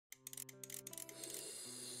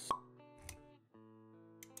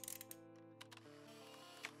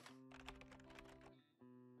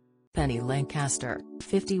Penny Lancaster,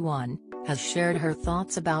 51, has shared her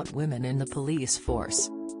thoughts about women in the police force.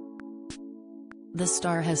 The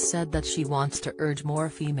star has said that she wants to urge more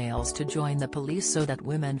females to join the police so that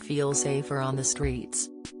women feel safer on the streets.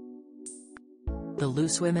 The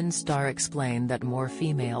Loose Women star explained that more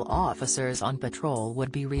female officers on patrol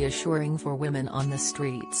would be reassuring for women on the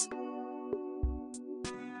streets.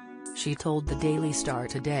 She told the Daily Star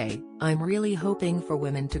today, "I'm really hoping for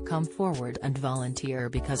women to come forward and volunteer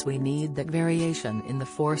because we need that variation in the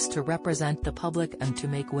force to represent the public and to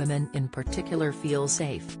make women in particular feel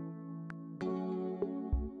safe."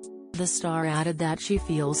 The star added that she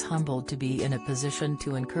feels humbled to be in a position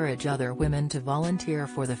to encourage other women to volunteer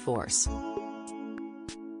for the force.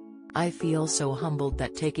 "I feel so humbled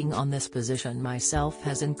that taking on this position myself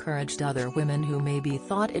has encouraged other women who maybe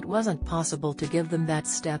thought it wasn't possible to give them that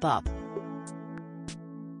step up.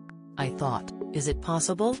 I thought, is it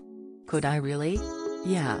possible? Could I really?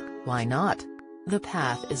 Yeah, why not? The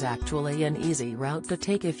path is actually an easy route to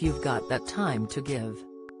take if you've got that time to give.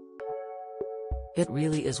 It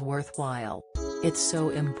really is worthwhile. It's so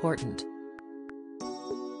important."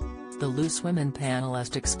 The Loose Women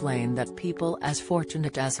panelist explained that people as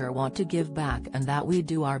fortunate as her want to give back and that we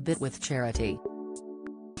do our bit with charity.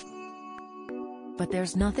 "But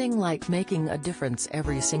there's nothing like making a difference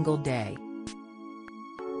every single day.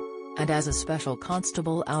 And as a special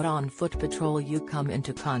constable out on foot patrol you come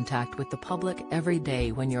into contact with the public every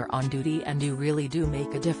day when you're on duty and you really do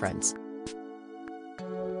make a difference.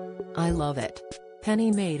 I love it."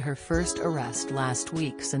 Penny made her first arrest last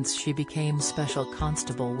week since she became Special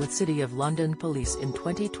Constable with City of London Police in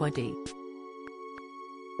 2020.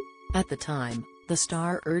 At the time, the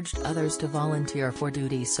star urged others to volunteer for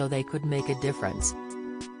duty so they could make a difference.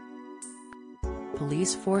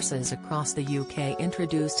 Police forces across the UK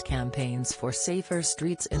introduced campaigns for safer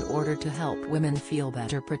streets in order to help women feel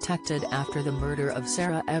better protected after the murder of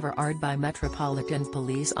Sarah Everard by Metropolitan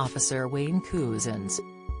Police Officer Wayne Couzens.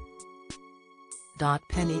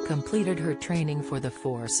 Penny completed her training for the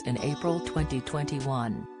force in April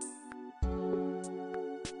 2021.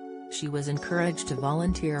 She was encouraged to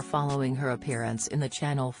volunteer following her appearance in the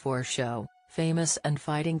Channel 4 show, Famous and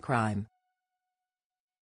Fighting Crime.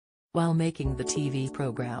 While making the TV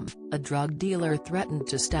program, a drug dealer threatened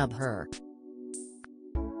to stab her.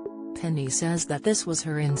 Penny says that this was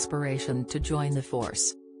her inspiration to join the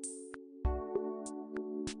force.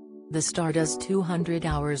 The star does 200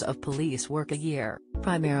 hours of police work a year,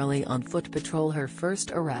 primarily on foot patrol. Her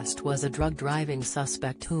first arrest was a drug driving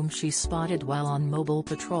suspect whom she spotted while on mobile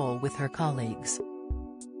patrol with her colleagues.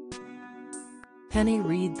 Penny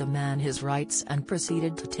read the man his rights and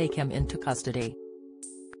proceeded to take him into custody.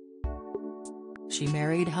 She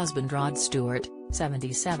married husband Stewart,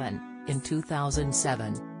 77, in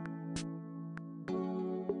 2007.